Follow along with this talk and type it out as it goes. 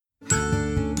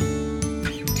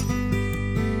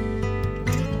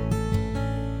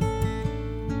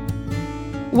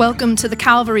Welcome to the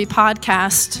Calvary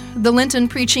Podcast, the Lenten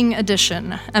Preaching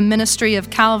Edition, a ministry of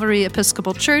Calvary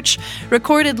Episcopal Church,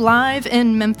 recorded live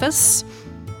in Memphis.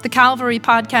 The Calvary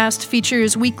Podcast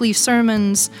features weekly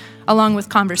sermons, along with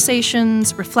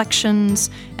conversations, reflections,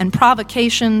 and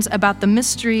provocations about the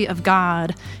mystery of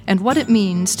God and what it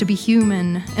means to be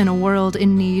human in a world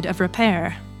in need of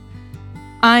repair.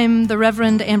 I'm the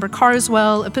Reverend Amber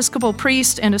Carswell, Episcopal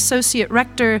priest and Associate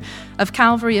Rector of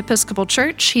Calvary Episcopal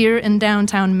Church here in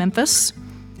downtown Memphis.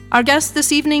 Our guest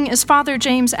this evening is Father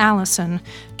James Allison,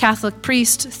 Catholic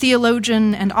priest,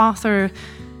 theologian, and author,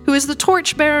 who is the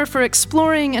torchbearer for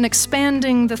exploring and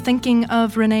expanding the thinking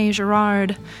of René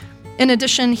Girard. In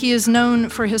addition, he is known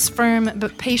for his firm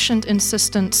but patient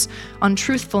insistence on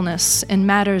truthfulness in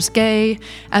matters gay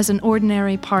as an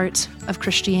ordinary part of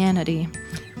Christianity,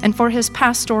 and for his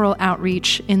pastoral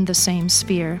outreach in the same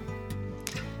sphere.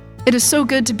 It is so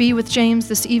good to be with James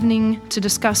this evening to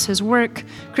discuss his work,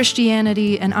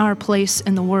 Christianity, and our place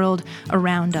in the world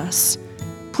around us.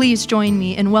 Please join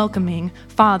me in welcoming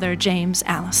Father James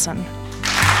Allison.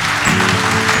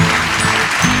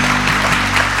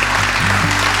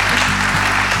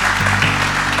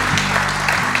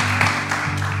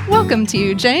 Welcome to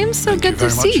you, James. So good to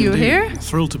see you here.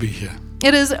 Thrilled to be here.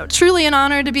 It is truly an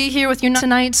honor to be here with you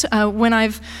tonight. When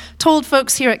I've told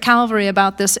folks here at Calvary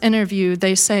about this interview,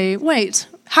 they say, wait,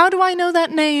 how do I know that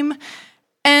name?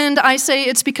 And I say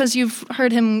it's because you've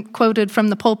heard him quoted from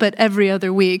the pulpit every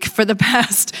other week for the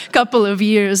past couple of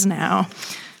years now.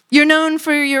 You're known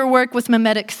for your work with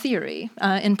mimetic theory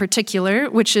in particular,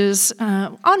 which is,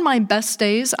 on my best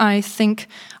days, I think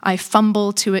I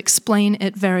fumble to explain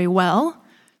it very well.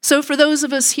 So for those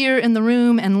of us here in the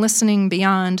room and listening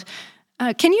beyond,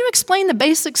 can you explain the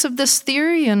basics of this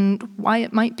theory and why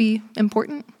it might be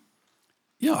important?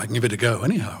 Yeah, I can give it a go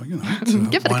anyhow.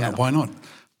 Give it a go. Why not?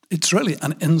 It's really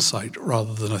an insight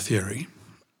rather than a theory.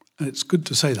 And it's good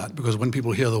to say that because when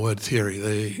people hear the word theory,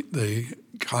 they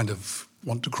kind of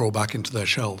want to crawl back into their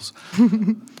shells.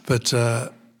 But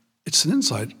it's an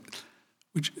insight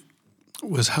which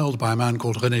was held by a man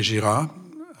called René Girard,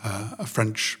 a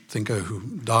French thinker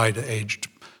who died aged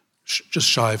just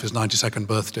shy of his 92nd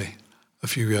birthday a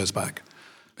few years back.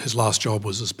 His last job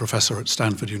was as professor at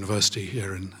Stanford University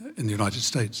here in the United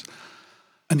States.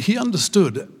 And he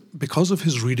understood, because of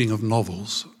his reading of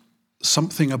novels,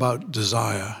 something about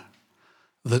desire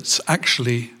that's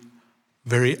actually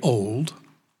very old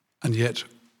and yet,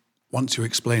 once you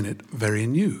explain it, very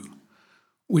new,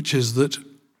 which is that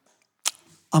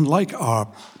unlike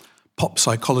our pop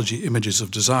psychology images of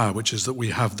desire, which is that we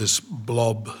have this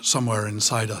blob somewhere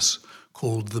inside us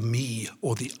called the me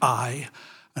or the I,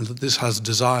 and that this has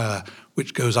desire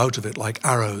which goes out of it like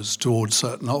arrows towards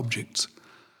certain objects,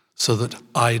 so that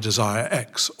I desire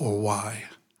X or Y,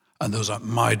 and those are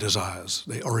my desires,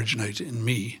 they originate in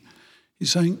me.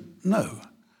 He's saying, no,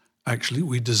 actually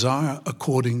we desire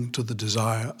according to the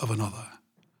desire of another.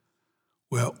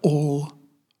 We're all,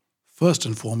 first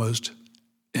and foremost,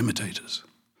 imitators.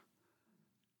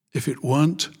 If it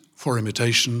weren't for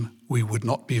imitation, we would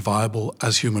not be viable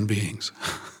as human beings.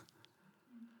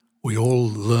 We all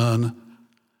learn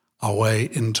our way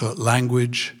into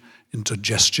language, into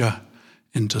gesture,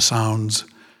 into sounds,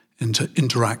 into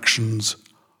interactions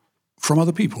from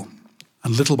other people.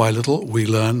 And little by little, we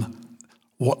learn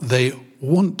what they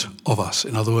want of us.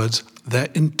 In other words, their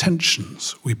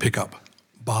intentions we pick up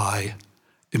by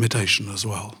imitation as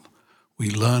well.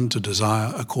 We learn to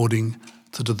desire according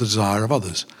to the desire of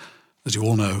others. As you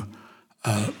all know,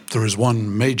 there is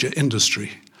one major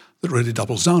industry that really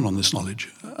doubles down on this knowledge,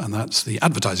 and that's the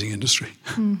advertising industry.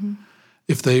 Mm-hmm.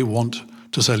 If they want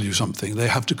to sell you something, they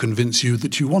have to convince you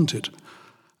that you want it.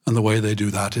 And the way they do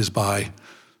that is by,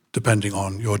 depending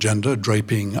on your gender,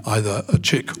 draping either a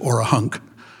chick or a hunk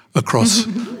across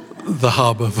the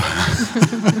hub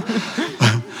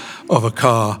of a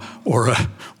car or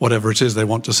whatever it is they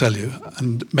want to sell you,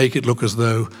 and make it look as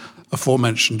though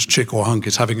aforementioned chick or hunk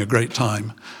is having a great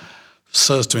time,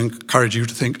 so as to encourage you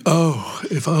to think, oh,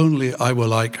 if only I were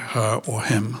like her or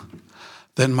him,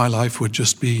 then my life would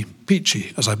just be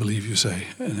peachy, as I believe you say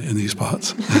in these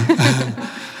parts.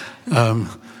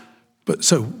 But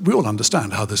so we all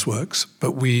understand how this works,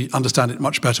 but we understand it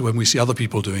much better when we see other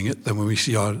people doing it than when we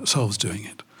see ourselves doing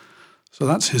it. So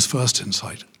that's his first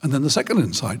insight. And then the second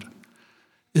insight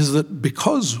is that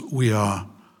because we are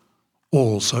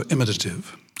all so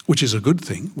imitative, which is a good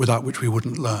thing, without which we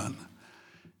wouldn't learn,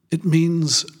 it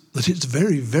means that it's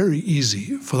very, very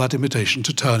easy for that imitation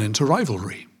to turn into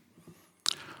rivalry.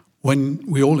 When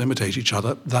we all imitate each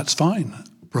other, that's fine,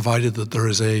 provided that there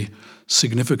is a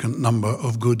significant number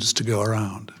of goods to go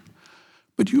around.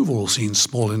 But you've all seen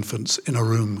small infants in a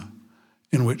room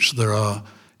in which there are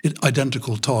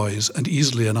identical toys and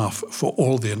easily enough for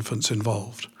all the infants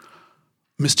involved.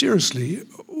 Mysteriously,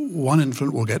 one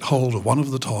infant will get hold of one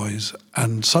of the toys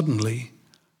and suddenly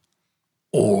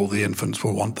all the infants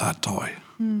will want that toy.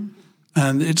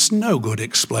 And it's no good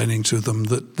explaining to them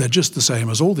that they're just the same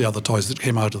as all the other toys that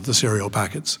came out of the cereal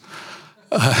packets.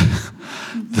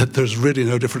 That there's really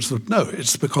no difference. No,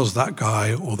 it's because that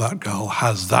guy or that girl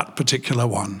has that particular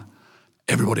one.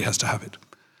 Everybody has to have it.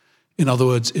 In other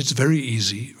words, it's very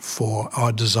easy for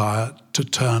our desire to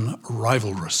turn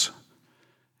rivalrous.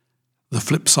 The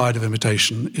flip side of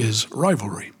imitation is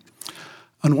rivalry.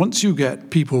 And once you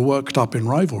get people worked up in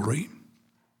rivalry,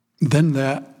 then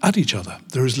they're at each other.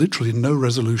 There is literally no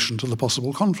resolution to the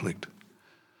possible conflict.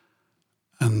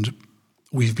 And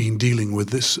we've been dealing with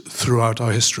this throughout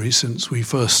our history since we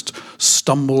first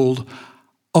stumbled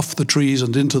off the trees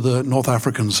and into the North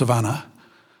African savannah,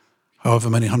 however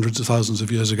many hundreds of thousands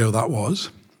of years ago that was.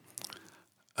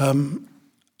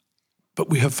 But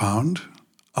we have found,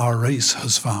 our race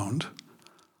has found,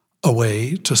 a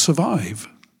way to survive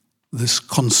this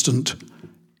constant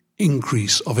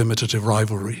increase of imitative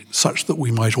rivalry, such that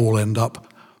we might all end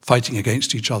up fighting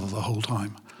against each other the whole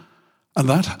time. And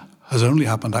that has only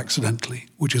happened accidentally,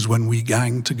 which is when we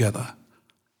gang together,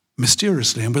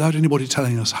 mysteriously and without anybody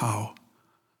telling us how,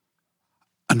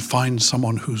 and find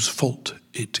someone whose fault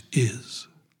it is.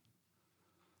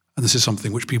 And this is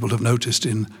something which people have noticed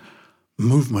in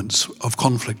movements of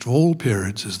conflict of all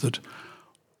periods, is that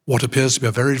what appears to be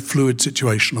a very fluid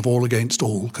situation of all against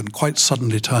all can quite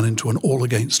suddenly turn into an all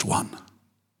against one.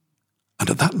 And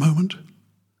at that moment,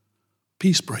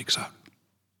 peace breaks out.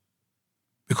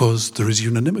 Because there is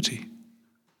unanimity.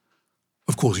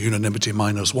 Of course, unanimity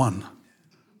minus one.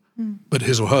 But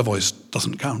his or her voice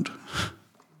doesn't count.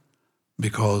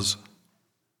 Because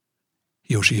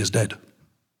he or she is dead.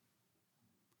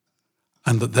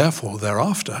 And that therefore,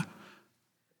 thereafter,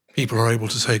 people are able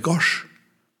to say, gosh,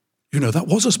 you know, that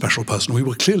was a special person. We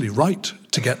were clearly right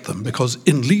to get them because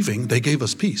in leaving, they gave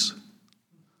us peace.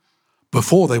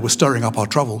 Before, they were stirring up our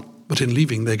trouble, but in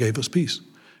leaving, they gave us peace.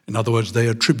 In other words, they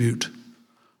attribute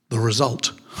the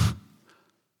result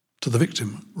to the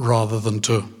victim rather than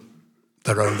to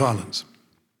their own violence.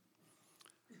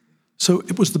 So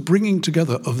it was the bringing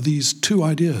together of these two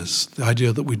ideas, the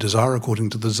idea that we desire according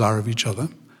to the desire of each other,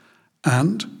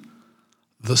 and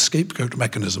the scapegoat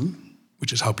mechanism,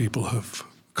 which is how people have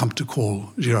come to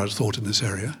call Girard's thought in this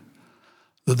area,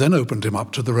 that then opened him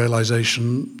up to the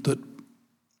realization that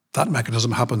that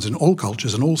mechanism happens in all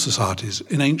cultures and all societies,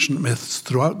 in ancient myths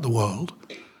throughout the world.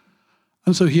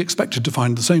 And so he expected to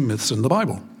find the same myths in the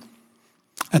Bible.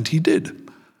 And he did,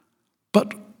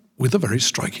 but with a very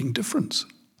striking difference.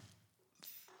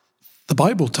 The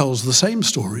Bible tells the same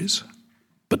stories,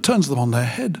 but turns them on their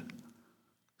head,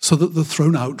 so that the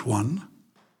thrown out one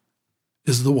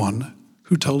is the one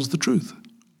who tells the truth,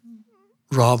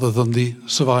 rather than the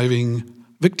surviving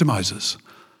victimizers.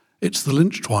 It's the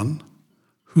lynched one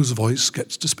whose voice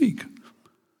gets to speak.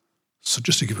 So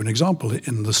just to give you an example,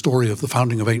 in the story of the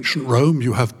founding of ancient Rome,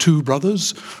 you have two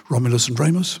brothers, Romulus and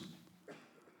Remus.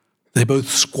 They both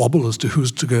squabble as to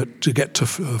who's to get to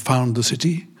found the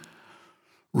city.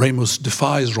 Remus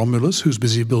defies Romulus, who's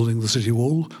busy building the city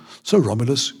wall, so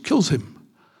Romulus kills him.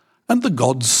 And the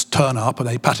gods turn up and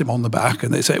they pat him on the back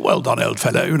and they say, well done, old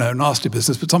fellow, you know, nasty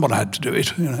business, but someone had to do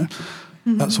it, you know,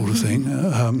 that sort of thing.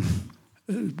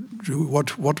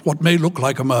 What may look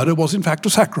like a murder was in fact a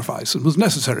sacrifice and was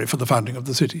necessary for the founding of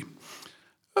the city.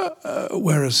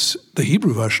 Whereas the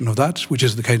Hebrew version of that, which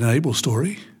is the Cain and Abel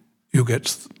story, you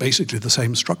get basically the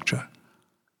same structure.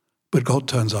 But God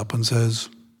turns up and says,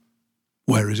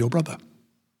 where is your brother?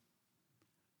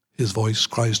 His voice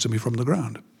cries to me from the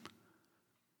ground.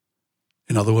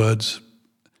 In other words,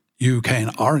 you, Cain,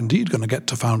 are indeed going to get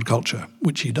to found culture,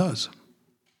 which he does.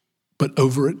 But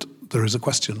over it, there is a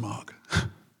question mark.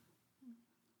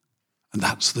 And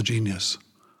that's the genius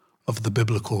of the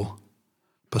biblical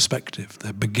perspective.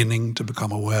 They're beginning to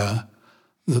become aware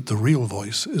that the real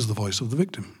voice is the voice of the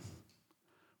victim,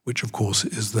 which, of course,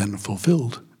 is then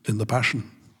fulfilled in the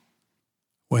Passion,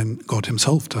 when God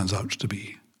himself turns out to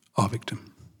be our victim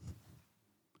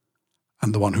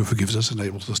and the one who forgives us and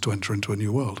enables us to enter into a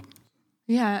new world.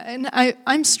 Yeah, and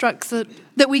I'm struck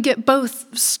that we get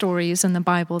both stories in the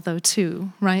Bible, though,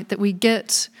 too, right? That we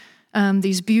get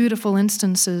these beautiful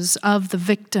instances of the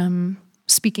victim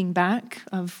speaking back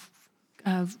of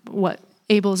what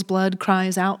Abel's blood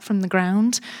cries out from the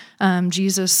ground.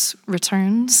 Jesus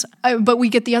returns. But we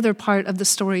get the other part of the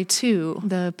story too,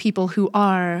 the people who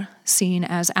are seen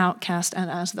as outcast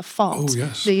and as the fault,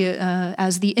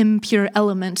 as the impure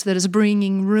element that is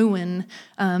bringing ruin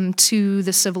to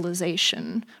the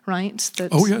civilization, right?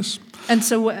 Yes. And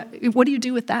so what do you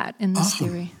do with that in this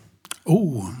theory?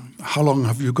 Oh, how long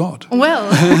have you got?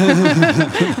 Well.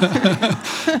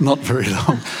 Not very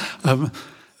long.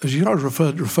 Girard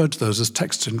referred to those as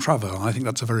texts in travail, and I think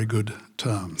that's a very good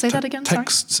term. Say that again,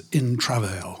 Texts in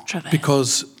travail.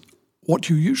 Because what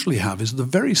you usually have is the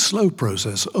very slow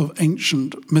process of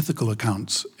ancient mythical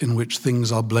accounts in which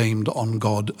things are blamed on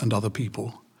God and other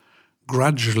people,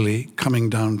 gradually coming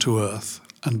down to earth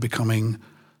and becoming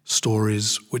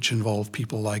stories which involve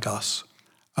people like us,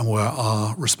 and where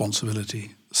our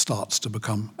responsibility starts to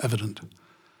become evident.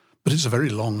 But it's a very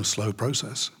long, slow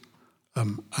process.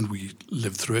 And we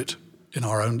live through it in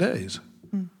our own days.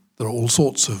 There are all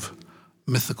sorts of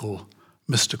mystical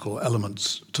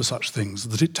elements to such things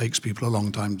that it takes people a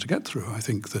long time to get through. I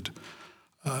think that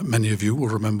many of you will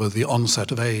remember the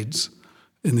onset of AIDS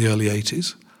in the early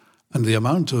 80s and the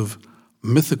amount of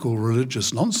mythical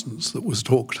religious nonsense that was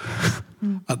talked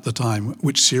at the time,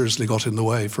 which seriously got in the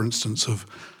way, for instance, of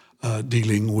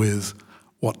dealing with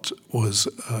what was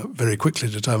very quickly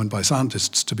determined by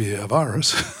scientists to be a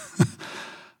virus.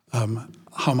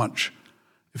 How much,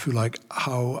 if you like,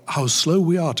 how slow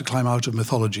we are to climb out of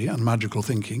mythology and magical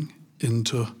thinking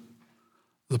into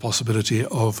the possibility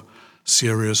of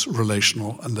serious,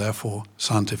 relational, and therefore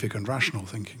scientific and rational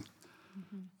thinking.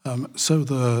 So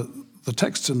the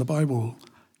texts in the Bible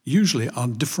usually are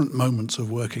different moments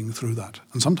of working through that.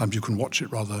 And sometimes you can watch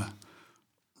it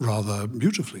rather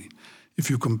beautifully. If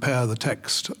you compare the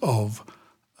text of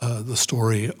the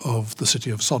story of the city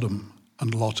of Sodom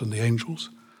and Lot and the angels,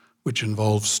 which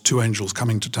involves two angels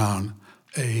coming to town,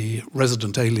 a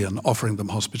resident alien offering them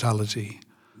hospitality,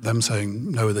 them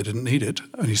saying, no, they didn't need it,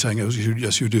 and he's saying, oh,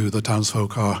 yes, you do. The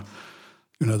townsfolk are,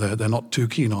 they're not too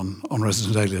keen on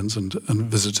resident aliens and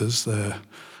visitors. Their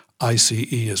ICE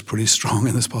is pretty strong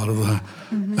in this part of the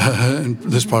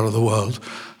world.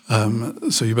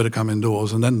 So you better come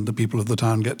indoors. And then the people of the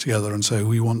town get together and say,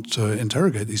 we want to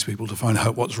interrogate these people to find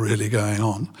out what's really going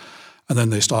on. And then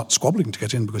they start squabbling to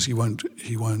get in because he won't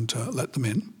let them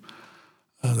in.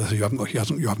 They say, you haven't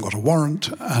got a warrant,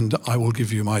 and I will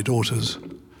give you my daughters,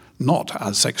 not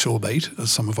as sexual bait, as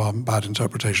some of our bad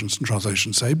interpretations and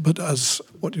translations say, but as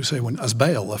what you say as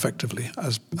bail, effectively,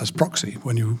 as proxy.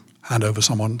 When you hand over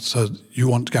someone, so you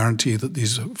want to guarantee that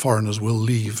these foreigners will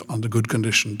leave under good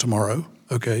condition tomorrow.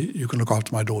 Okay, you can look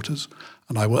after my daughters,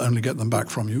 and I will only get them back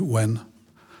from you when.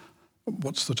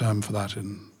 What's the term for that?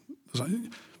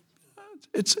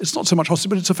 It's not so much hostage,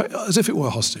 but it's as if it were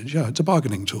hostage. Yeah, it's a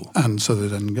bargaining tool, and so they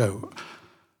then go.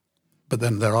 But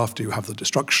then thereafter you have the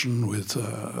destruction with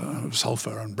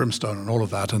sulfur and brimstone and all of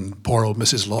that, and poor old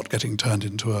Mrs. Lot getting turned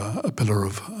into a pillar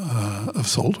of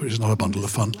salt, which is not a bundle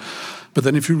of fun. But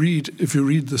then if you read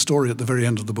the story at the very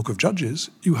end of the book of Judges,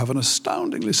 you have an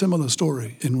astoundingly similar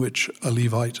story in which a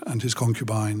Levite and his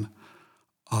concubine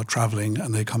are traveling,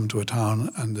 and they come to a town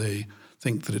and they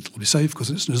think that it'll be safe because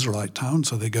it's an Israelite town,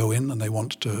 so they go in and they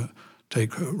want to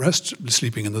take rest,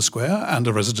 sleeping in the square, and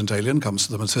a resident alien comes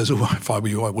to them and says, oh, if I were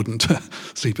you, I wouldn't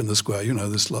sleep in the square.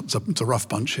 It's a rough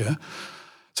bunch here.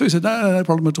 So he said, no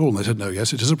problem at all. And they said, no,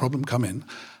 yes, it is a problem, come in.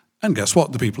 And guess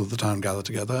what? The people of the town gather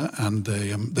together, and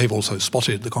they've also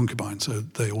spotted the concubine, so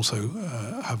they also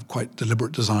have quite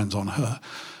deliberate designs on her,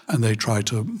 and they try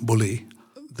to bully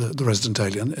the resident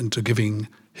alien into giving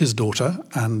his daughter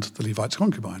and the Levite's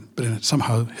concubine. But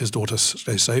somehow his daughter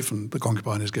stays safe and the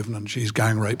concubine is given, and she's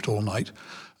gang raped all night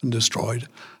and destroyed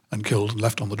and killed and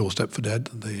left on the doorstep for dead.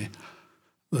 And the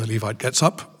Levite gets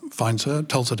up, finds her,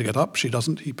 tells her to get up. She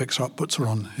doesn't. He picks her up, puts her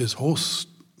on his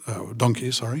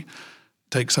donkey,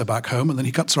 takes her back home, and then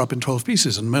he cuts her up in 12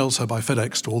 pieces and mails her by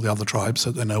FedEx to all the other tribes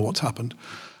so they know what's happened.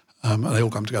 And they all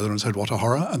come together and said, what a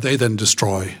horror. And they then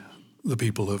destroy the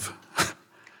people of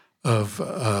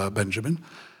Benjamin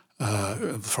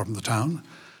from the town,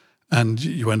 and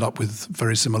you end up with a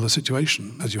very similar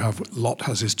situation, as you have Lot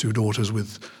has his two daughters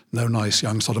with no nice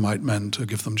young sodomite men to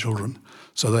give them children,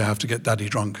 so they have to get daddy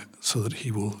drunk so that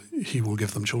he will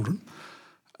give them children,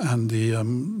 and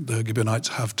the Gibeonites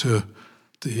have to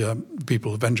the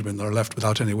people of Benjamin that are left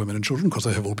without any women and children because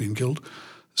they have all been killed.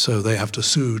 So they have to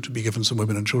sue to be given some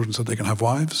women and children so they can have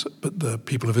wives, but the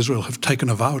people of Israel have taken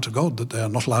a vow to God that they are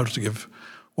not allowed to give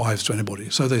wives to anybody.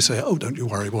 So they say, oh, don't you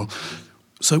worry. Well,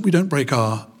 so we don't break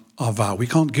our vow. We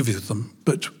can't give you them,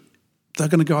 but they're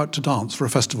going to go out to dance for a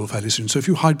festival fairly soon. So if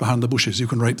you hide behind the bushes, you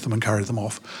can rape them and carry them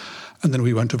off. And then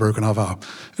we went to broken our vow.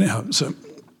 Anyhow, so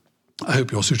I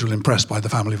hope you're suitably impressed by the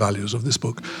family values of this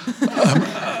book.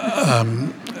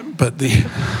 But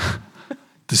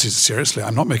this is seriously,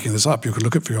 I'm not making this up. You can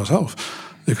look it for yourself.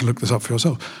 You can look this up for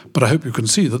yourself. But I hope you can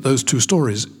see that those two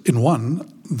stories, in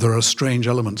one, there are strange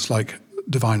elements like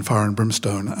divine fire and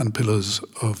brimstone and pillars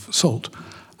of salt.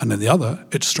 And in the other,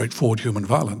 it's straightforward human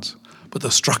violence. But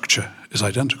the structure is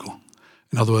identical.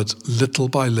 In other words, little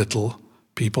by little,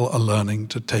 people are learning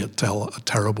to tell a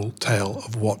terrible tale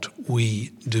of what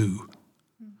we do,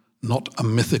 not a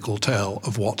mythical tale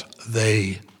of what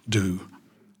they do.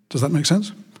 Does that make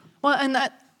sense? Well, and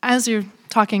that, as you're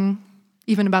talking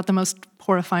even about the most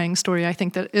horrifying story, I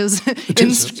think that is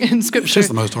in Scripture. It is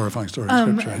the most horrifying story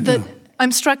in Scripture.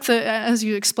 I'm struck that as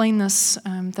you explain this,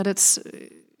 that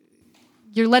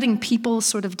you're letting people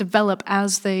sort of develop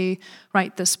as they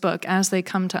write this book, as they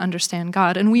come to understand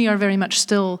God. And we are very much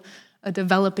still a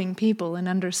developing people in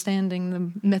understanding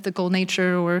the mythical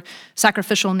nature or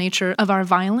sacrificial nature of our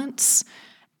violence.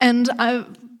 And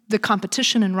the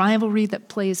competition and rivalry that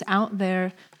plays out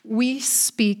there, we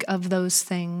speak of those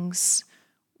things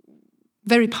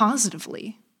very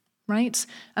positively, right?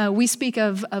 We speak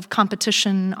of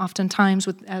competition oftentimes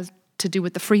as to do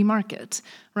with the free market,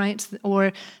 right?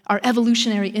 Or our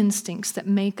evolutionary instincts that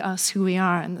make us who we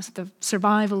are and the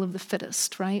survival of the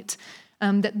fittest, right?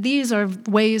 That these are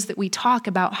ways that we talk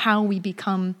about how we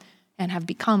become and have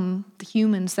become the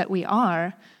humans that we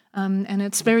are. And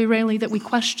it's very rarely that we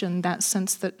question that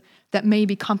sense that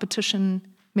maybe competition,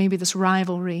 maybe this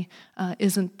rivalry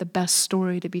isn't the best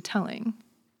story to be telling.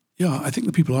 Yeah, I think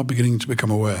the people are beginning to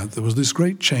become aware. There was this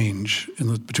great change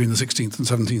between the 16th and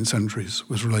 17th centuries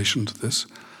with relation to this.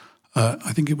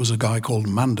 I think it was a guy called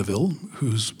Mandeville,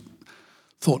 who's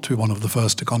thought to be one of the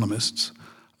first economists,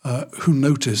 who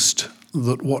noticed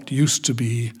that what used to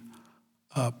be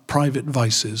private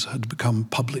vices had become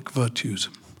public virtues.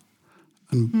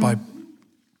 And by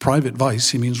private vice,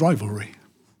 he means rivalry.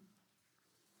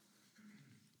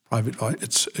 Private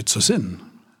vice, it's a sin.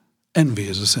 Envy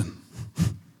is a sin.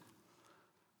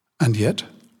 And yet,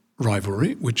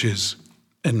 rivalry, which is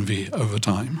envy over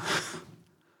time,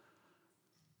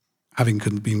 having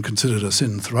been considered a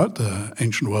sin throughout the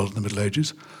ancient world in the Middle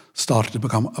Ages, started to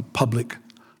become a public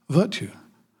virtue.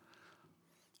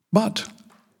 But,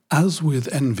 as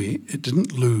with envy, it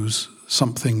didn't lose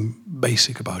something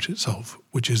basic about itself,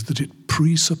 which is that it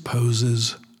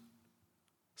presupposes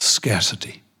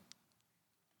scarcity.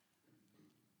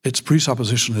 Its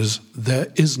presupposition is there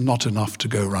is not enough to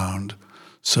go round,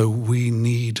 so we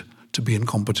need to be in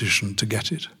competition to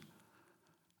get it.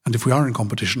 And if we are in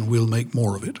competition, we'll make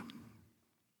more of it.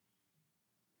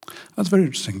 That's very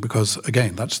interesting because,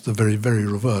 again, that's the very, very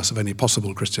reverse of any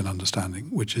possible Christian understanding,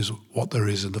 which is what there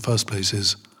is in the first place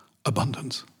is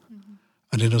abundance. Mm-hmm.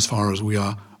 And in as far as we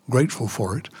are grateful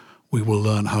for it, we will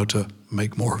learn how to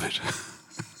make more of it.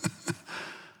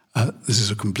 This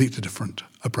is a completely different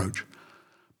approach.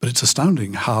 But it's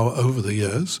astounding how, over the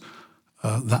years,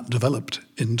 that developed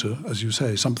into, as you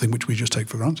say, something which we just take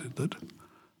for granted, that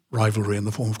rivalry in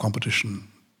the form of competition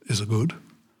is a good.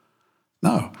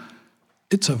 Now,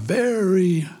 it's a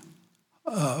very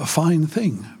fine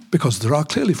thing, because there are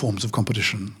clearly forms of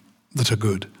competition that are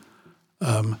good,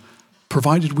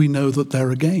 provided we know that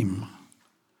they're a game.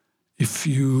 If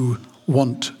you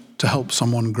want to help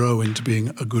someone grow into being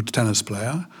a good tennis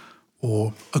player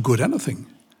or a good anything,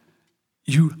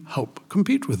 you help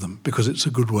compete with them because it's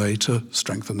a good way to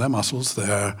strengthen their muscles,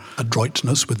 their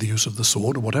adroitness with the use of the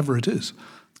sword or whatever it is.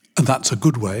 And that's a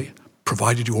good way,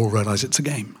 provided you all realize it's a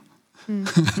game.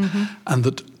 Mm-hmm. And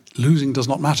that losing does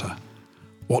not matter.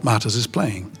 What matters is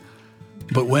playing.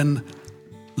 But when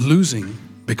losing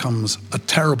becomes a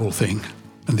terrible thing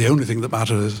and the only thing that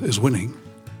matters is winning,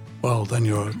 well, then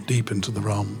you're deep into the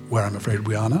realm where I'm afraid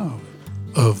we are now,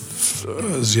 of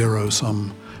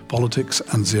zero-sum politics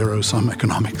and zero-sum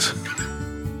economics.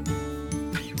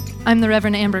 I'm the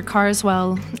Reverend Amber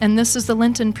Carswell, and this is the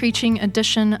Lenten Preaching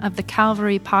edition of the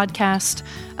Calvary Podcast,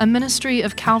 a ministry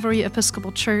of Calvary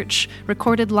Episcopal Church,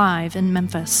 recorded live in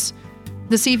Memphis.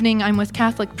 This evening, I'm with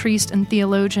Catholic priest and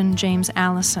theologian James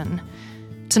Allison.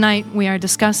 Tonight, we are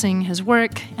discussing his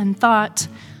work and thought.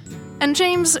 And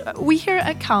James, we here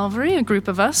at Calvary, a group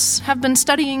of us, have been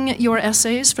studying your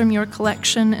essays from your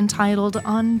collection entitled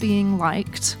On Being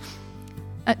Liked.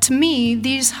 To me,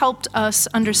 these helped us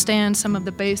understand some of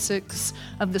the basics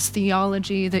of this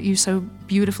theology that you so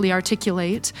beautifully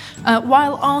articulate,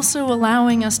 while also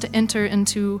allowing us to enter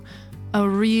into a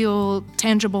real,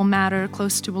 tangible matter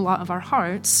close to a lot of our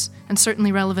hearts, and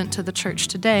certainly relevant to the church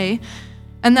today,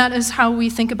 and that is how we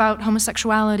think about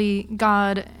homosexuality,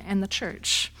 God, and the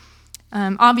church.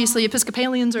 Obviously,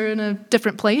 Episcopalians are in a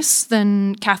different place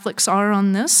than Catholics are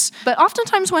on this. But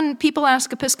oftentimes when people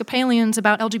ask Episcopalians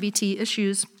about LGBT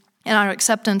issues and our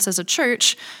acceptance as a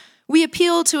church, we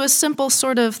appeal to a simple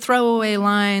sort of throwaway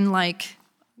line like,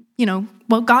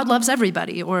 well, God loves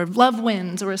everybody, or love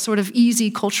wins, or a sort of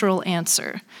easy cultural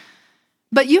answer.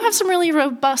 But you have some really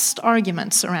robust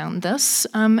arguments around this,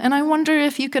 and I wonder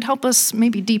if you could help us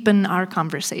maybe deepen our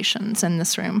conversations in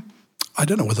this room. I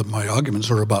don't know whether my arguments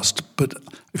are robust, but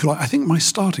if you like, I think my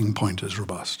starting point is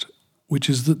robust, which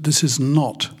is that this is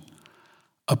not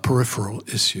a peripheral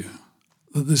issue,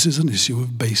 that this is an issue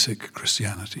of basic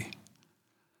Christianity.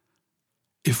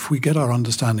 If we get our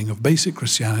understanding of basic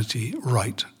Christianity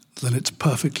right, then it's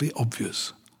perfectly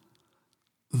obvious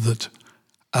that,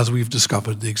 as we've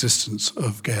discovered the existence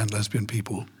of gay and lesbian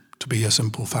people to be a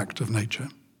simple fact of nature,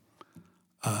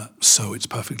 so it's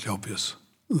perfectly obvious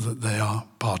that they are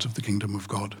part of the kingdom of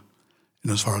God in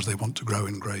as far as they want to grow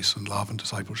in grace and love and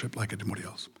discipleship like anybody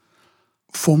else.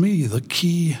 For me, the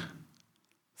key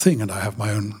thing, and I have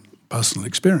my own personal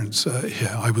experience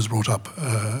here, I was brought up,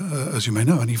 as you may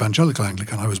know, an evangelical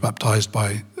Anglican. I was baptized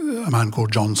by a man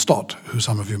called John Stott, who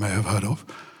some of you may have heard of.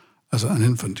 As an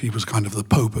infant, he was kind of the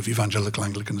Pope of evangelical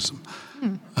Anglicanism.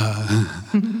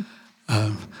 I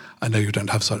know you don't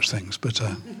have such things, but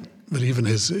even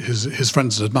his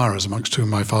friends and admirers, amongst whom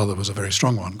my father was a very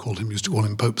strong one, used to call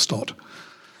him Pope Stott.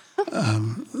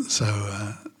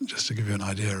 So just to give you an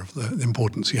idea of the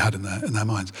importance he had in their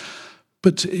minds.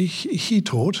 But he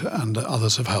taught, and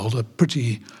others have held, a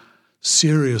pretty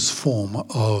serious form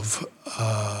of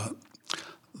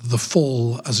the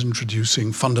fall as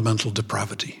introducing fundamental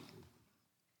depravity.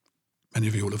 Many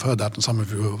of you will have heard that, and some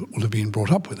of you will have been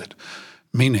brought up with it,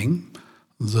 meaning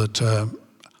that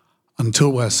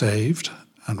until we're saved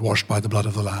and washed by the blood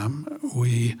of the Lamb,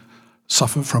 we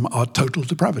suffer from our total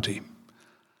depravity.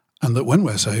 And that when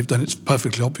we're saved, then it's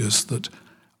perfectly obvious that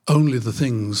only the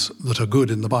things that are good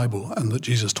in the Bible and that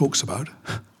Jesus talks about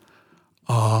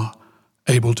are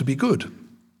able to be good.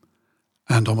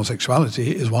 And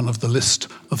homosexuality is one of the list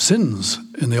of sins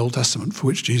in the Old Testament for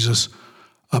which Jesus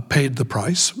paid the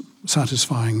price,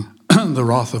 satisfying the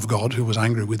wrath of God who was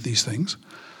angry with these things.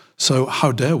 So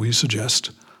how dare we suggest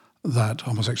that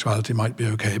homosexuality might be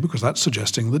okay, because that's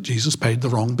suggesting that Jesus paid the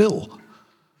wrong bill.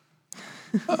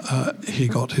 He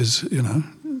got his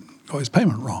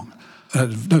payment wrong.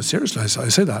 No, seriously, I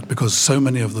say that because so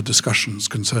many of the discussions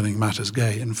concerning matters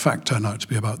gay, in fact, turn out to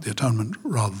be about the atonement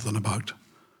rather than about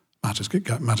matters gay.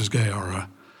 Matters gay are a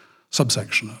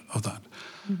subsection of that.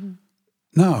 Mm-hmm.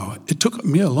 Now, it took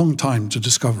me a long time to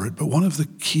discover it, but one of the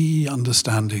key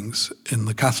understandings in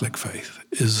the Catholic faith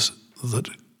is that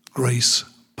grace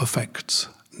perfects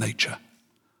nature.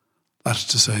 That is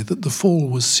to say that the fall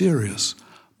was serious,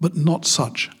 but not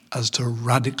such as to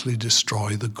radically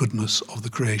destroy the goodness of the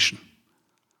creation.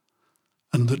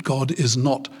 And that God is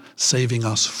not saving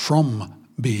us from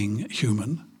being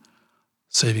human,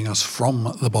 saving us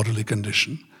from the bodily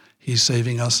condition. He's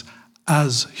saving us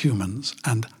as humans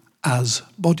and as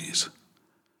bodies.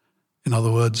 In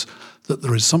other words, that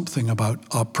there is something about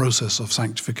our process of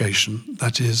sanctification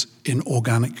that is in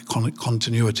organic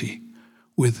continuity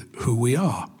with who we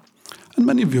are. And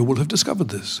many of you will have discovered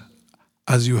this.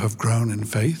 As you have grown in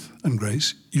faith and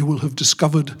grace, you will have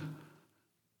discovered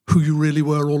who you really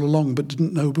were all along but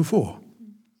didn't know before.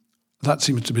 That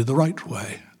seems to be the right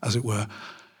way, as it were.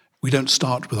 We don't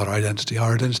start with our identity.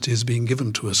 Our identity is being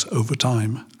given to us over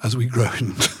time as we grow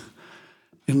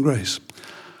in grace.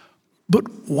 But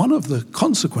one of the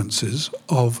consequences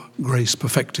of grace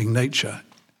perfecting nature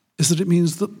is that it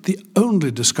means that the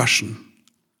only discussion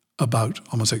about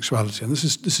homosexuality, and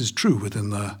this is true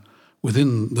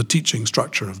within the teaching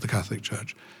structure of the Catholic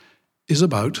Church, is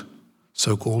about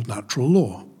so-called natural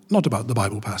law, not about the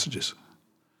Bible passages.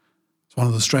 It's one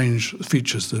of the strange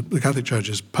features that the Catholic Church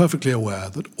is perfectly aware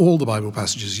that all the Bible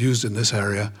passages used in this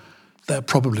area, they're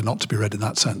probably not to be read in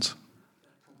that sense.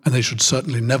 And they should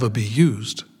certainly never be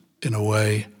used in a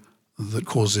way that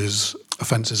causes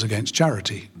offences against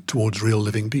charity towards real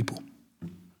living people.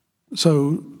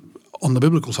 So on the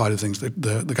biblical side of things,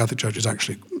 the Catholic Church is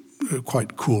actually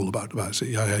quite cool about it.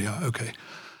 Yeah, okay.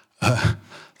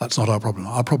 That's not our problem.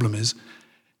 Our problem is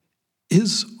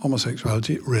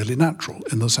homosexuality really natural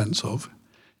in the sense of,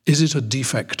 is it a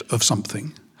defect of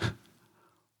something,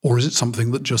 or is it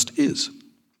something that just is?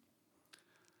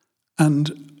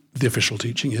 And the official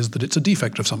teaching is that it's a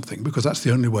defect of something, because that's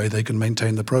the only way they can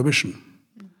maintain the prohibition.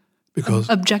 Because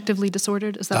objectively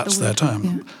disordered, is that that's the word? Their term,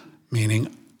 yeah.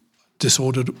 Meaning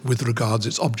disordered with regards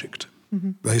its object.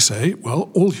 Mm-hmm. They say, well,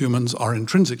 all humans are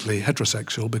intrinsically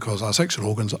heterosexual because our sexual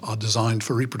organs are designed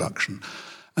for reproduction.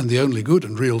 And the only good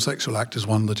and real sexual act is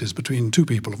one that is between two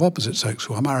people of opposite sex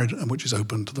who are married and which is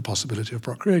open to the possibility of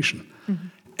procreation. Mm-hmm.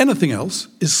 Anything else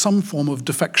is some form of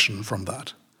defection from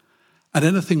that. And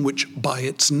anything which by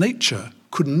its nature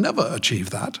could never achieve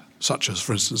that, such as,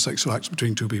 for instance, sexual acts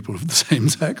between two people of the same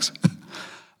sex,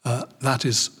 that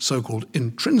is so-called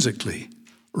intrinsically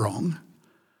wrong.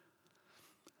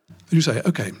 And you say,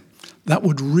 okay, that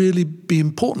would really be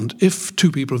important if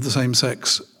two people of the same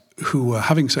sex who were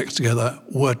having sex together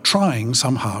were trying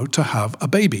somehow to have a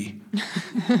baby.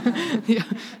 Yeah.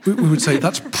 We would say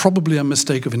that's probably a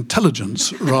mistake of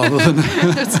intelligence rather than...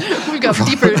 We've got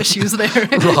deeper issues there.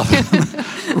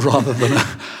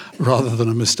 rather than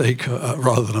a mistake,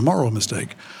 rather than a moral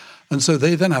mistake. And so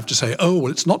they then have to say, oh,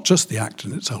 well, it's not just the act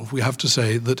in itself. We have to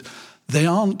say that they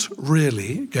aren't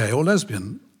really gay or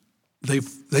lesbian. They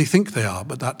think they are,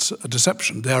 but that's a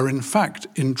deception. They are, in fact,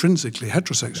 intrinsically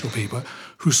heterosexual people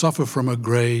who suffer from a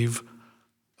grave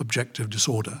objective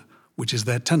disorder, which is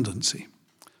their tendency.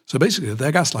 So basically,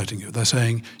 they're gaslighting you. They're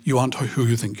saying, you aren't who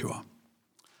you think you are.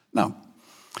 Now,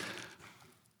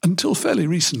 until fairly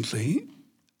recently,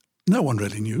 no one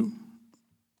really knew.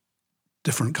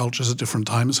 Different cultures at different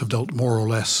times have dealt in more or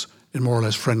less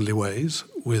friendly ways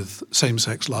with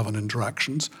same-sex love and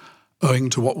interactions,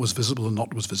 owing to what was visible and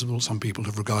not was visible. Some people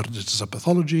have regarded it as a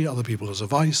pathology, other people as a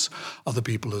vice, other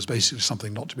people as basically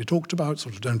something not to be talked about,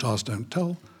 sort of don't ask, don't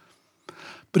tell.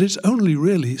 But it's only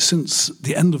really since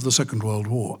the end of the Second World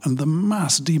War and the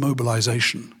mass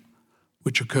demobilization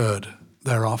which occurred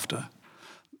thereafter,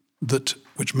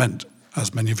 which meant,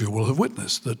 as many of you will have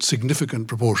witnessed, that significant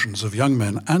proportions of young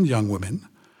men and young women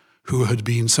who had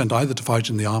been sent either to fight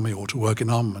in the army or to work in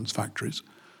armaments factories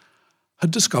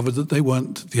had discovered that they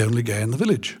weren't the only gay in the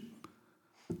village.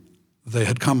 They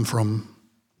had come from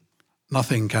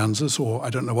Nothing, Kansas, or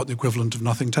I don't know what the equivalent of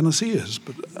Nothing, Tennessee is,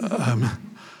 but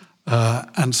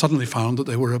and suddenly found that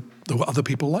there were other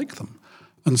people like them.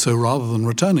 And so rather than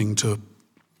returning to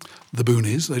the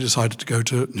boonies, they decided to go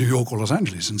to New York or Los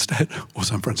Angeles instead, or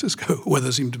San Francisco, where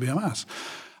there seemed to be a mass.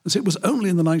 And so it was only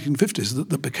in the 1950s that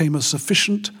there became a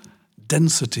sufficient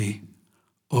density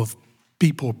of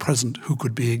people present who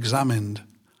could be examined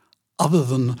other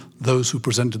than those who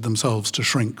presented themselves to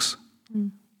shrinks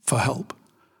for help,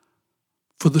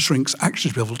 for the shrinks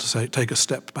actually to be able to take a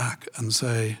step back and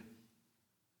say,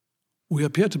 we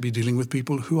appear to be dealing with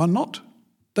people who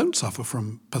don't suffer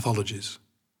from pathologies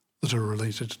that are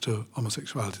related to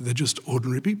homosexuality. They're just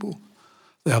ordinary people.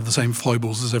 They have the same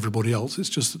foibles as everybody else. It's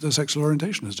just that their sexual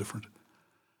orientation is different.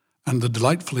 And the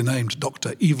delightfully named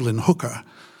Dr. Evelyn Hooker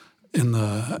in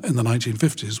the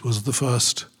 1950s was the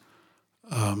first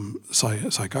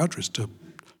psychiatrist to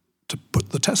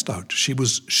put the test out. She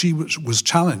was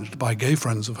challenged by gay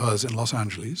friends of hers in Los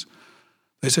Angeles.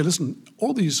 They say, listen,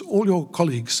 all your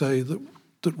colleagues say that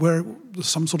there's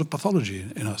some sort of pathology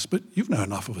in us, but you've known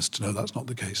enough of us to know that's not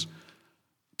the case.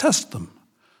 Test them.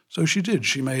 So she did.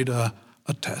 She made a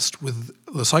test with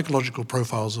the psychological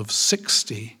profiles of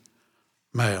 60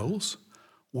 males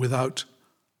without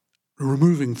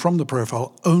removing from the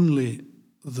profile only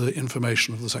the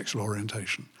information of the sexual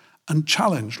orientation, and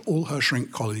challenged all her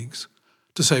shrink colleagues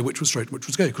to say which was straight and which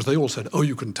was gay, because they all said, oh,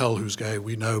 you can tell who's gay,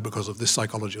 we know because of this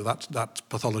psychology or that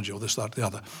pathology or this, that, the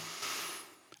other.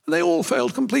 And they all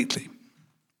failed completely,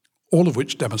 all of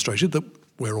which demonstrated that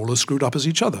we're all as screwed up as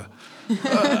each other,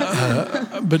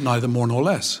 but neither more nor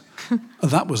less.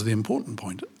 That was the important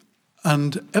point.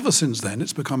 And ever since then,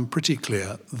 it's become pretty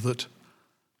clear that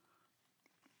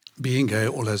being gay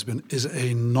or lesbian is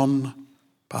a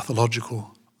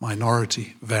non-pathological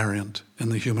minority variant in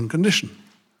the human condition.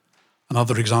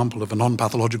 Another example of a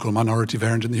non-pathological minority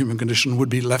variant in the human condition would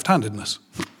be left-handedness.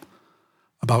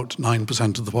 About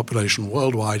 9% of the population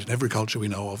worldwide in every culture we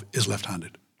know of is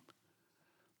left-handed.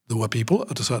 There were people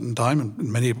at a certain time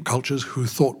in many cultures who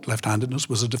thought left-handedness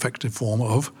was a defective form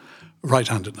of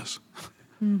right-handedness,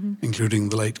 including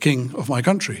the late king of my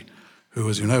country, who,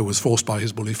 as you know, was forced by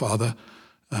his bully father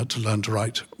to learn to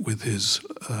write with his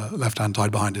left hand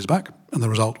tied behind his back, and the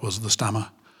result was the stammer,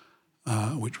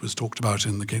 which was talked about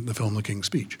in the film The King's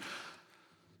Speech.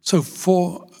 So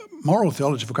for moral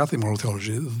theology, for Catholic moral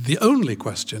theology, the only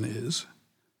question is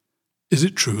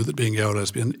it true that being gay or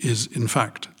lesbian is, in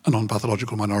fact, a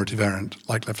non-pathological minority variant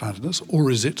like left-handedness,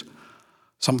 or is it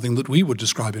something that we would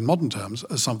describe in modern terms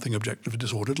as something objectively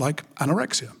disordered like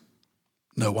anorexia?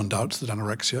 No one doubts that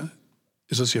anorexia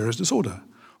is a serious disorder.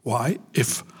 Why?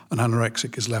 If an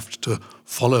anorexic is left to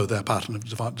follow their pattern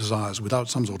of desires without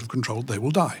some sort of control, they will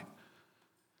die.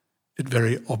 It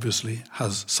very obviously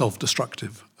has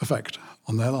self-destructive effect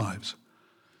on their lives.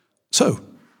 So,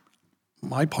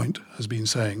 my point has been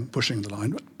saying, pushing the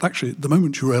line, but actually the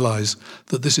moment you realize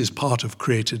that this is part of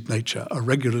created nature, a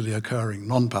regularly occurring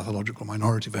non-pathological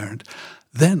minority variant,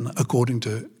 then, according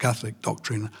to Catholic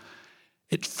doctrine,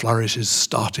 it flourishes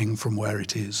starting from where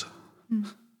it is.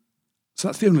 So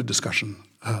that's the only discussion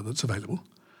that's available.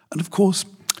 And of course,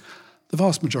 the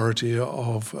vast majority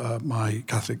of my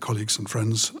Catholic colleagues and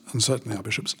friends, and certainly our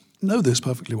bishops, know this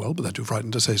perfectly well, but they're too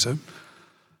frightened to say so.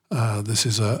 This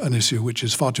is an issue which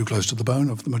is far too close to the bone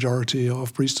of the majority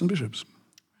of priests and bishops,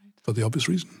 for the obvious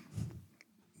reason.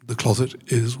 The closet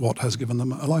is what has given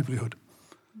them a livelihood.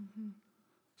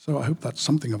 So I hope that's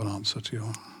something of an answer to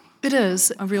your... It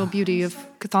is. A real beauty of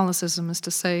Catholicism is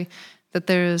to say that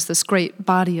there is this great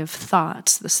body of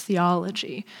thoughts, this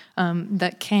theology,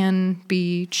 that can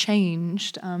be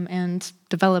changed and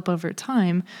develop over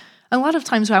time. A lot of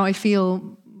times how I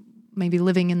feel, maybe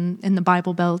living in the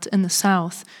Bible Belt in the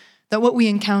South, that what we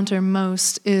encounter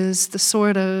most is the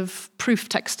sort of proof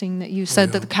texting that you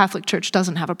said that the Catholic Church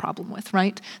doesn't have a problem with,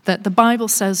 right? That the Bible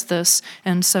says this,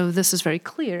 and so this is very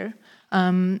clear,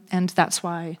 and that's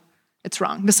why it's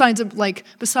wrong.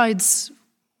 Besides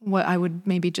what I would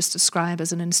maybe just describe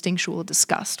as an instinctual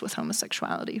disgust with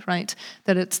homosexuality, right?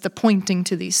 That it's the pointing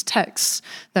to these texts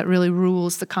that really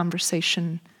rules the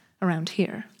conversation around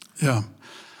here. Yeah.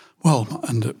 Well,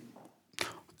 and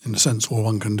in a sense, all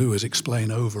one can do is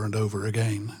explain over and over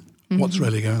again what's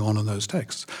really going on in those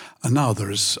texts. And now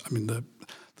there is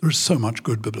so much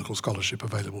good biblical scholarship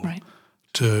available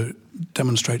to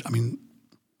demonstrate,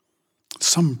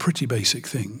 some pretty basic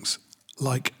things,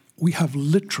 like we have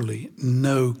literally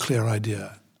no clear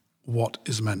idea what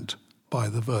is meant by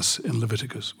the verse in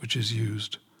Leviticus, which is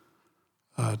used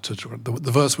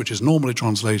the verse which is normally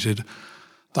translated,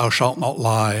 "Thou shalt not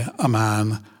lie a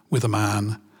man with a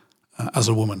man as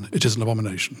a woman. It is an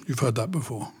abomination." You've heard that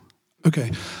before.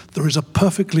 Okay, there is a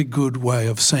perfectly good way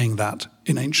of saying that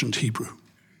in ancient Hebrew,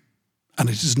 and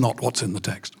it is not what's in the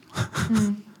text.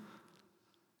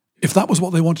 If that was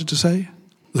what they wanted to say,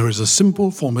 there is a simple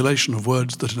formulation of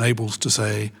words that enables to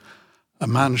say, a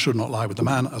man should not lie with a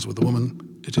man as with a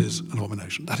woman. It is an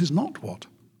abomination. That is not what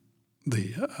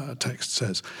the text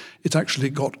says. It's actually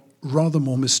got rather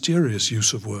more mysterious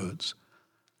use of words.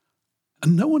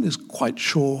 And no one is quite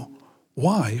sure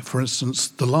why, for instance,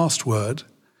 the last word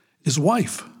is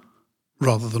wife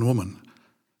rather than woman,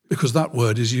 because that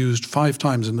word is used 5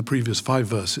 times in the previous 5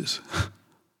 verses.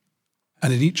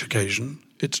 And in each occasion,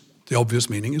 the obvious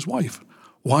meaning is wife.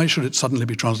 Why should it suddenly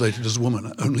be translated as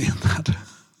woman only in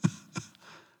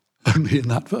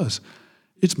that verse?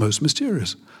 It's most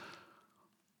mysterious.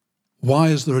 Why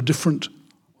does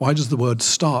the word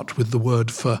start with the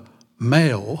word for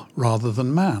male rather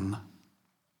than man?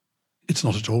 It's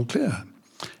not at all clear.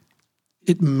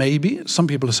 It may be, some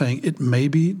people are saying, it may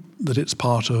be that it's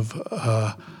part of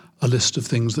a list of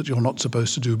things that you're not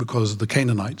supposed to do because the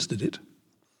Canaanites did it.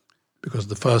 Because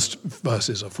the first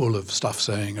verses are full of stuff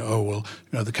saying,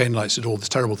 the Canaanites did all this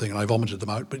terrible thing and I vomited them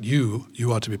out, but you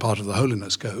are to be part of the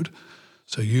holiness code,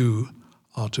 so you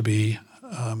are to be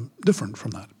different from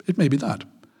that. It may be that.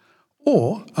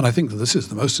 Or, and I think that this is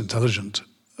the most intelligent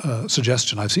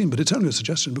suggestion I've seen, but it's only a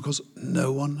suggestion because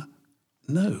no one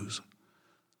knows.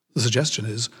 The suggestion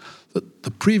is that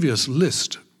the previous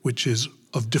list, which is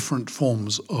of different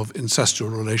forms of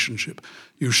incestual relationship,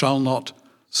 you shall not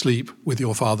sleep with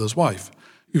your father's wife.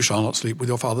 You shall not sleep with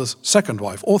your father's second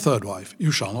wife or third wife.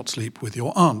 You shall not sleep with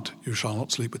your aunt. You shall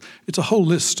not sleep with... It's a whole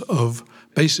list of,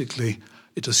 basically,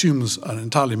 it assumes an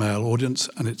entirely male audience,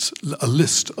 and it's a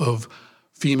list of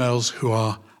females who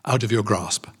are out of your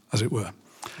grasp, as it were.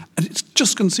 And it's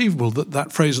just conceivable that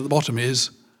that phrase at the bottom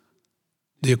is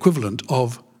the equivalent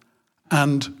of,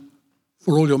 and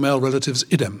for all your male relatives,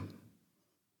 idem.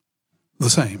 The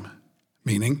same,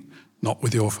 meaning not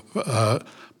with your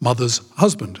mother's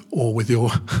husband or with your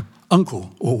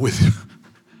uncle or with,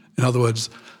 in other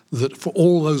words, that for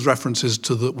all those references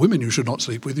to the women you should not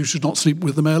sleep with, you should not sleep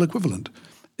with the male equivalent.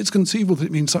 It's conceivable that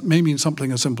it may mean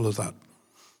something as simple as that.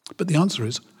 But the answer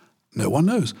is, no one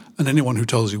knows. And anyone who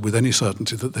tells you with any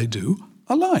certainty that they do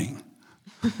are lying.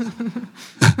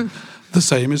 The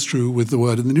same is true with the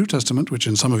word in the New Testament, which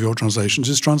in some of your translations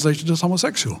is translated as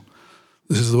homosexual.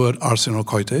 This is the word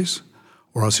arsenokoites,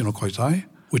 or arsenokoitai,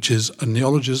 which is a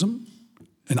neologism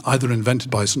either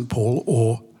invented by St. Paul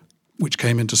or which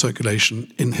came into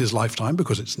circulation in his lifetime,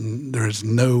 because there is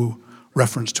no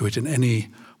reference to it in any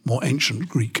more ancient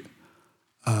Greek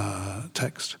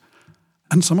text.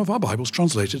 And some of our Bibles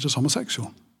translate it as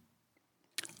homosexual.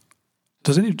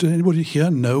 Does anybody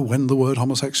here know when the word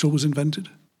homosexual was invented?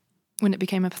 When it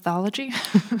became a pathology?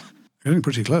 Getting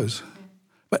pretty close.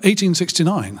 But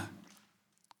 1869,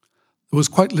 There was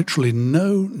quite literally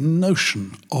no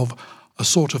notion of a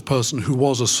sort of person who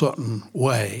was a certain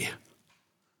way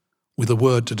with a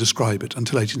word to describe it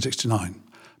until 1869.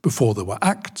 Before there were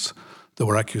acts, there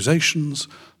were accusations,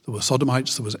 there were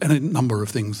sodomites, there was any number of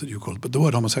things that you called it. But the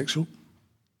word homosexual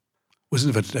was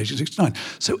invented in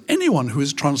 1869. So anyone who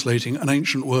is translating an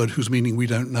ancient word whose meaning we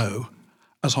don't know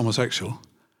as homosexual,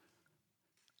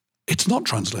 it's not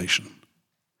translation.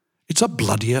 It's a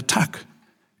bloody attack.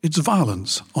 It's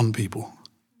violence on people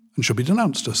and should be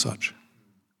denounced as such.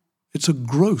 It's a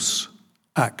gross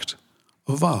act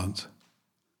of violence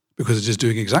because it is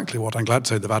doing exactly what I'm glad to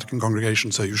say the Vatican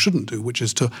congregation say you shouldn't do, which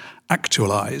is to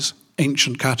actualize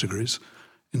ancient categories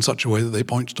in such a way that they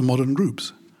point to modern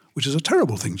groups, which is a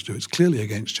terrible thing to do. It's clearly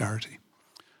against charity.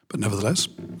 But nevertheless,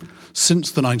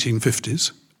 since the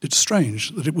 1950s, it's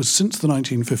strange that it was since the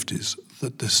 1950s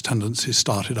that this tendency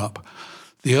started up.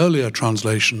 The earlier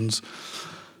translations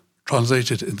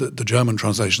translated, the German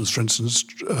translations, for instance,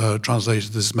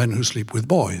 translated as men who sleep with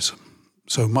boys,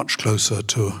 so much closer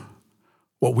to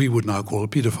what we would now call a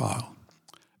paedophile.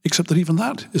 Except that even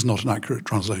that is not an accurate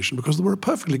translation because there were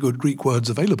perfectly good Greek words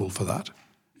available for that,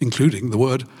 including the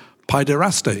word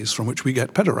paiderastes, from which we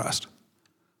get pederast,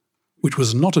 which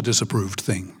was not a disapproved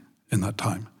thing in that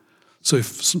time. So if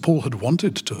St. Paul had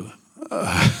wanted to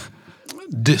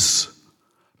diss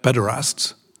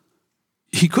pederasts,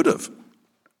 he could have,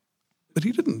 but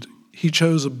he didn't. He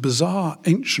chose a bizarre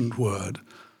ancient word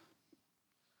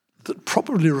that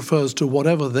probably refers to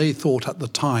whatever they thought at the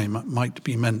time might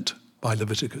be meant by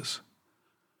Leviticus,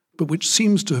 but which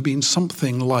seems to have been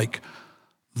something like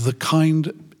the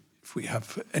kind, if we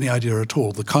have any idea at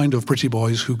all, the kind of pretty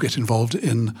boys who get involved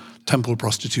in temple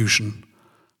prostitution,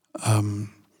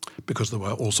 because there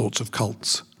were all sorts of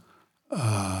cults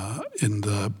in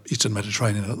the Eastern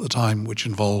Mediterranean at the time which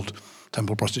involved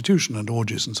temple prostitution and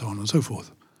orgies and so on and so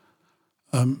forth.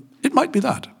 It might be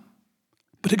that.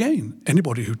 But again,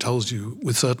 anybody who tells you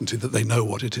with certainty that they know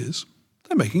what it is,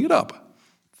 they're making it up.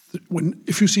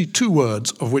 If you see two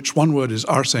words, of which one word is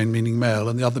arsein, meaning male,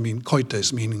 and the other mean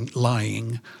koites, meaning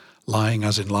lying, lying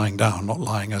as in lying down, not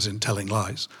lying as in telling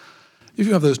lies. If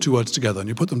you have those two words together and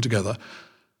you put them together,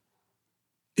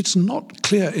 it's not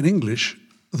clear in English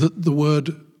that the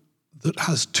word that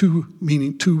has two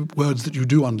words that you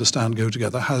do understand go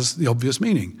together has the obvious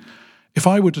meaning. If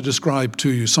I were to describe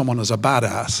to you someone as a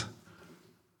badass,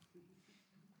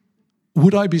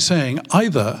 would I be saying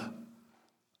either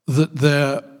that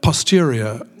their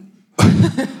posterior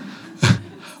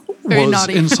was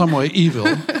in some way evil?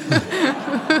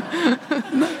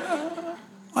 No,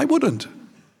 I wouldn't.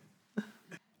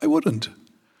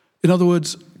 In other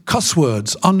words, cuss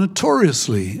words are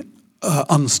notoriously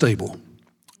unstable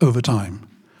over time.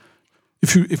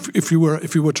 If you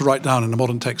were to write down in a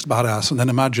modern text badass and then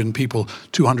imagine people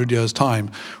 200 years'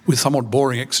 time with somewhat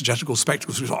boring exegetical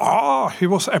spectacles who say, he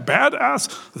was a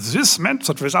badass. This meant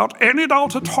that without any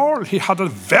doubt at all, he had a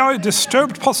very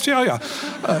disturbed posterior.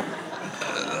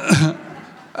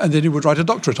 And then you would write a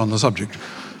doctorate on the subject.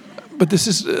 But this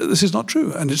is not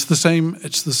true. And it's the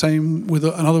same with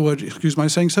another word, excuse my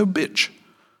saying so, bitch.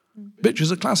 Bitch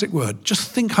is a classic word. Just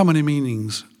think how many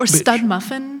meanings. Or bitch. stud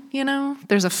muffin,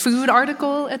 There's a food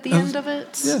article at the end of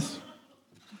it. Yes.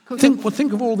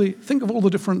 Think of all the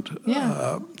different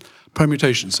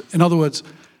permutations. In other words,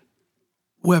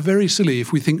 we're very silly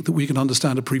if we think that we can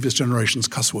understand a previous generation's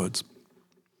cuss words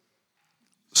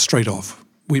straight off.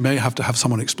 We may have to have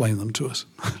someone explain them to us.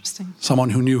 Interesting. Someone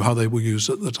who knew how they were used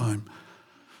at the time.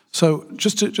 So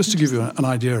just to give you an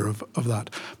idea of that.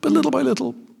 But little by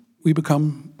little, we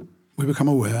become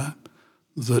aware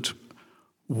that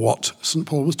what St.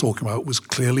 Paul was talking about was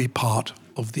clearly part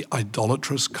of the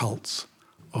idolatrous cults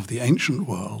of the ancient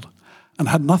world and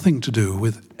had nothing to do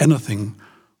with anything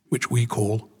which we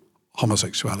call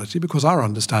homosexuality, because our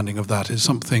understanding of that is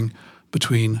something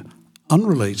between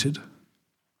unrelated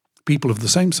people of the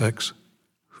same sex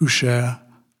who share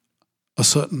a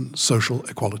certain social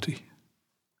equality.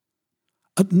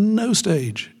 At no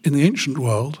stage in the ancient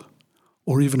world,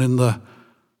 or even in the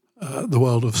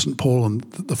world of St. Paul and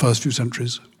the first few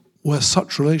centuries, were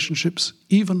such relationships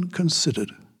even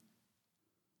considered.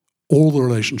 All the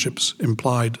relationships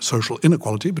implied social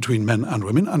inequality between men and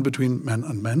women, and between men,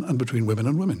 and between women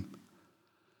and women.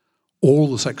 All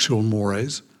the sexual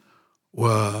mores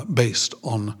were based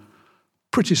on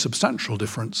pretty substantial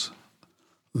difference.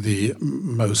 The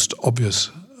most obvious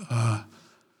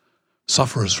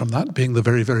sufferers from that being the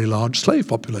very, very large slave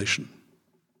population,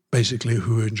 basically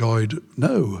who enjoyed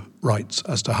no rights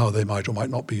as to how they might or might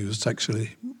not be used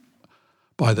sexually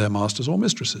by their masters or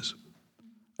mistresses.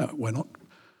 We're not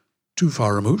too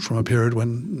far removed from a period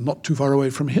when not too far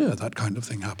away from here that kind of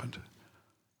thing happened.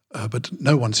 But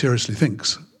no one seriously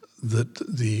thinks that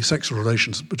the sexual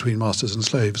relations between masters and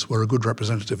slaves were a good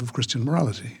representative of Christian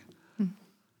morality.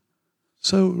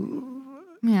 So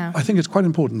I think it's quite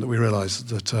important that we realize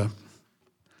that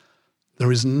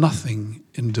there is nothing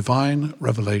in divine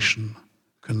revelation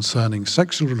concerning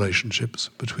sexual relationships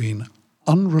between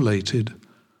unrelated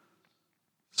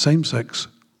same-sex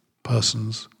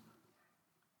persons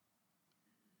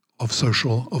of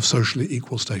socially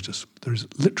equal status. There is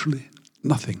literally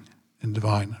nothing in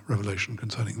divine revelation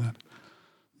concerning that.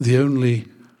 The only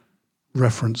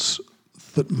reference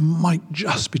that might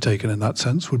just be taken in that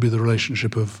sense would be the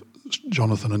relationship of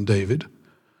Jonathan and David,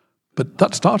 but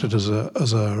that started as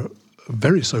a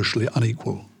very socially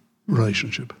unequal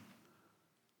relationship,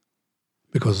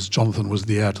 because Jonathan was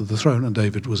the heir to the throne and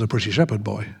David was a pretty shepherd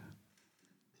boy.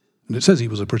 And it says he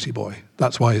was a pretty boy.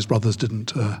 That's why his brothers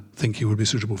didn't think he would be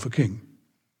suitable for king.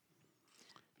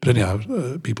 But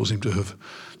anyhow, people seem to have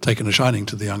taken a shining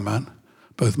to the young man,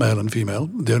 both male and female.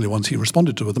 The only ones he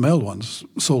responded to were the male ones.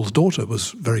 Saul's daughter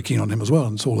was very keen on him as well,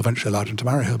 and Saul eventually allowed him to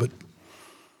marry her, but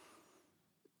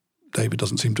David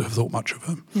doesn't seem to have thought much of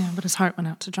her. Yeah, but his heart went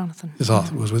out to Jonathan. His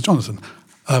heart was with Jonathan.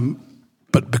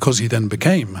 But because he then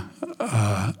became,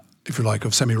 if you like,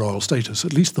 of semi-royal status,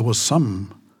 at least there was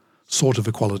some sort of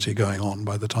equality going on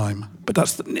by the time. But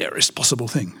that's the nearest possible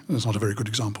thing. It's not a very good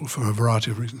example for a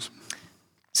variety of reasons.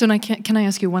 So can I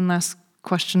ask you one last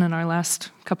question in our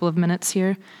last couple of minutes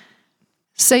here?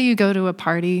 Say you go to a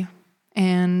party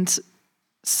and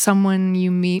someone you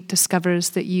meet discovers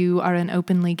that you are an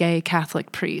openly gay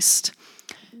Catholic priest.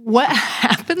 What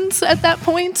happens at that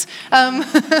point?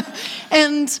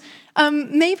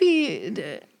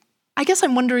 Maybe, I guess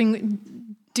I'm wondering,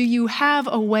 do you have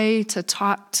a way to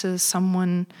talk to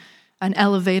someone, an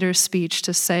elevator speech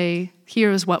to say, here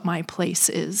is what my place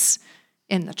is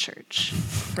in the church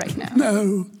right now?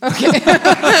 No. Okay.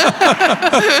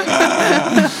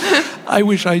 I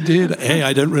wish I did.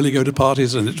 I don't really go to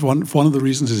parties, and it's one of the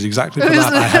reasons is exactly for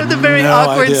that. I have the very no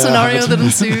awkward idea scenario that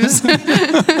ensues.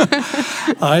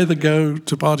 I either go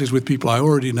to parties with people I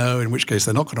already know, in which case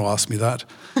they're not going to ask me that,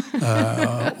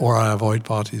 or I avoid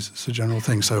parties. It's a general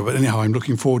thing. So, but anyhow, I'm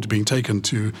looking forward to being taken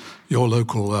to your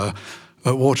local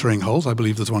watering holes. I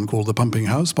believe there's one called the Pumping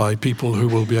House, by people who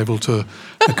will be able to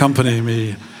accompany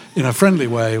me in a friendly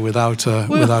way without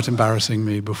embarrassing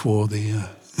me before the...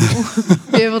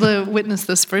 Be able to witness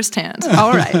this firsthand.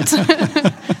 All right.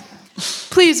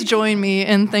 Please join me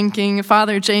in thanking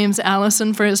Father James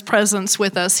Allison for his presence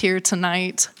with us here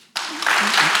tonight.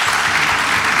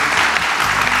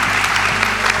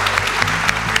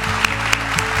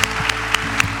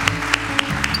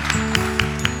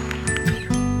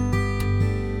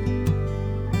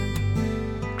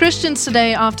 Christians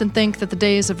today often think that the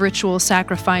days of ritual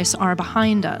sacrifice are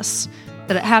behind us,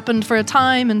 that it happened for a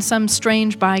time in some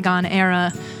strange bygone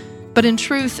era. But in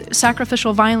truth,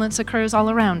 sacrificial violence occurs all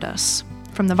around us,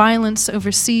 from the violence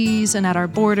overseas and at our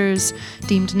borders,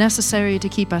 deemed necessary to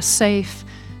keep us safe,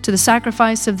 to the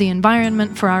sacrifice of the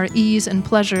environment for our ease and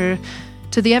pleasure,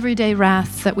 to the everyday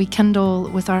wrath that we kindle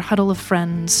with our huddle of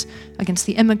friends against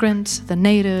the immigrant, the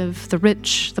native, the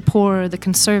rich, the poor, the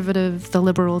conservative, the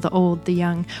liberal, the old, the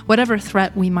young, whatever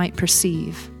threat we might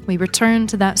perceive. We return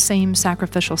to that same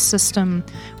sacrificial system.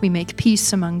 We make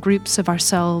peace among groups of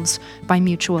ourselves by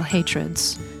mutual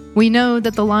hatreds. We know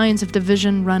that the lines of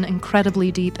division run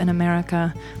incredibly deep in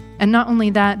America. And not only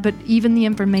that, but even the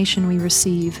information we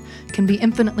receive can be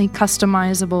infinitely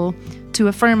customizable to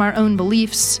affirm our own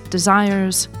beliefs,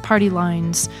 desires, party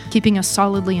lines, keeping us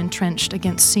solidly entrenched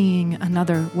against seeing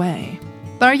another way.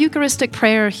 But our Eucharistic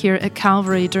prayer here at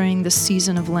Calvary during this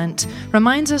season of Lent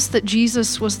reminds us that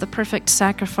Jesus was the perfect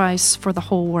sacrifice for the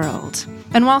whole world.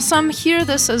 And while some hear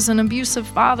this as an abusive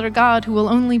Father God who will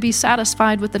only be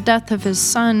satisfied with the death of his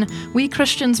Son, we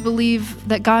Christians believe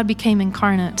that God became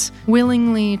incarnate,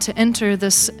 willingly to enter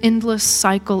this endless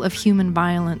cycle of human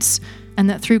violence, and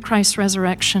that through Christ's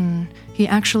resurrection, he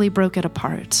actually broke it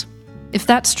apart. If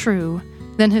that's true,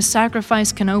 then his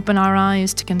sacrifice can open our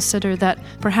eyes to consider that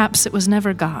perhaps it was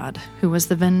never God who was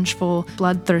the vengeful,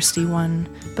 bloodthirsty one,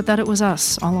 but that it was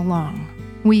us all along.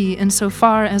 We,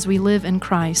 insofar as we live in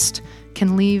Christ,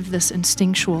 can leave this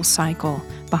instinctual cycle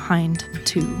behind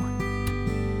too.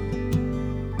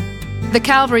 The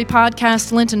Calvary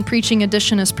Podcast Lenten Preaching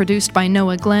Edition is produced by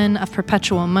Noah Glenn of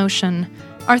Perpetual Motion.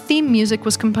 Our theme music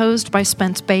was composed by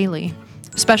Spence Bailey.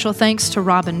 Special thanks to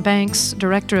Robin Banks,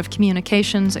 Director of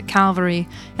Communications at Calvary,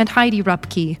 and Heidi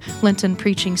Rupke, Lenten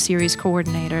Preaching Series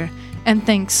Coordinator. And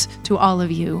thanks to all of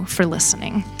you for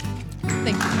listening.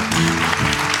 Thank you.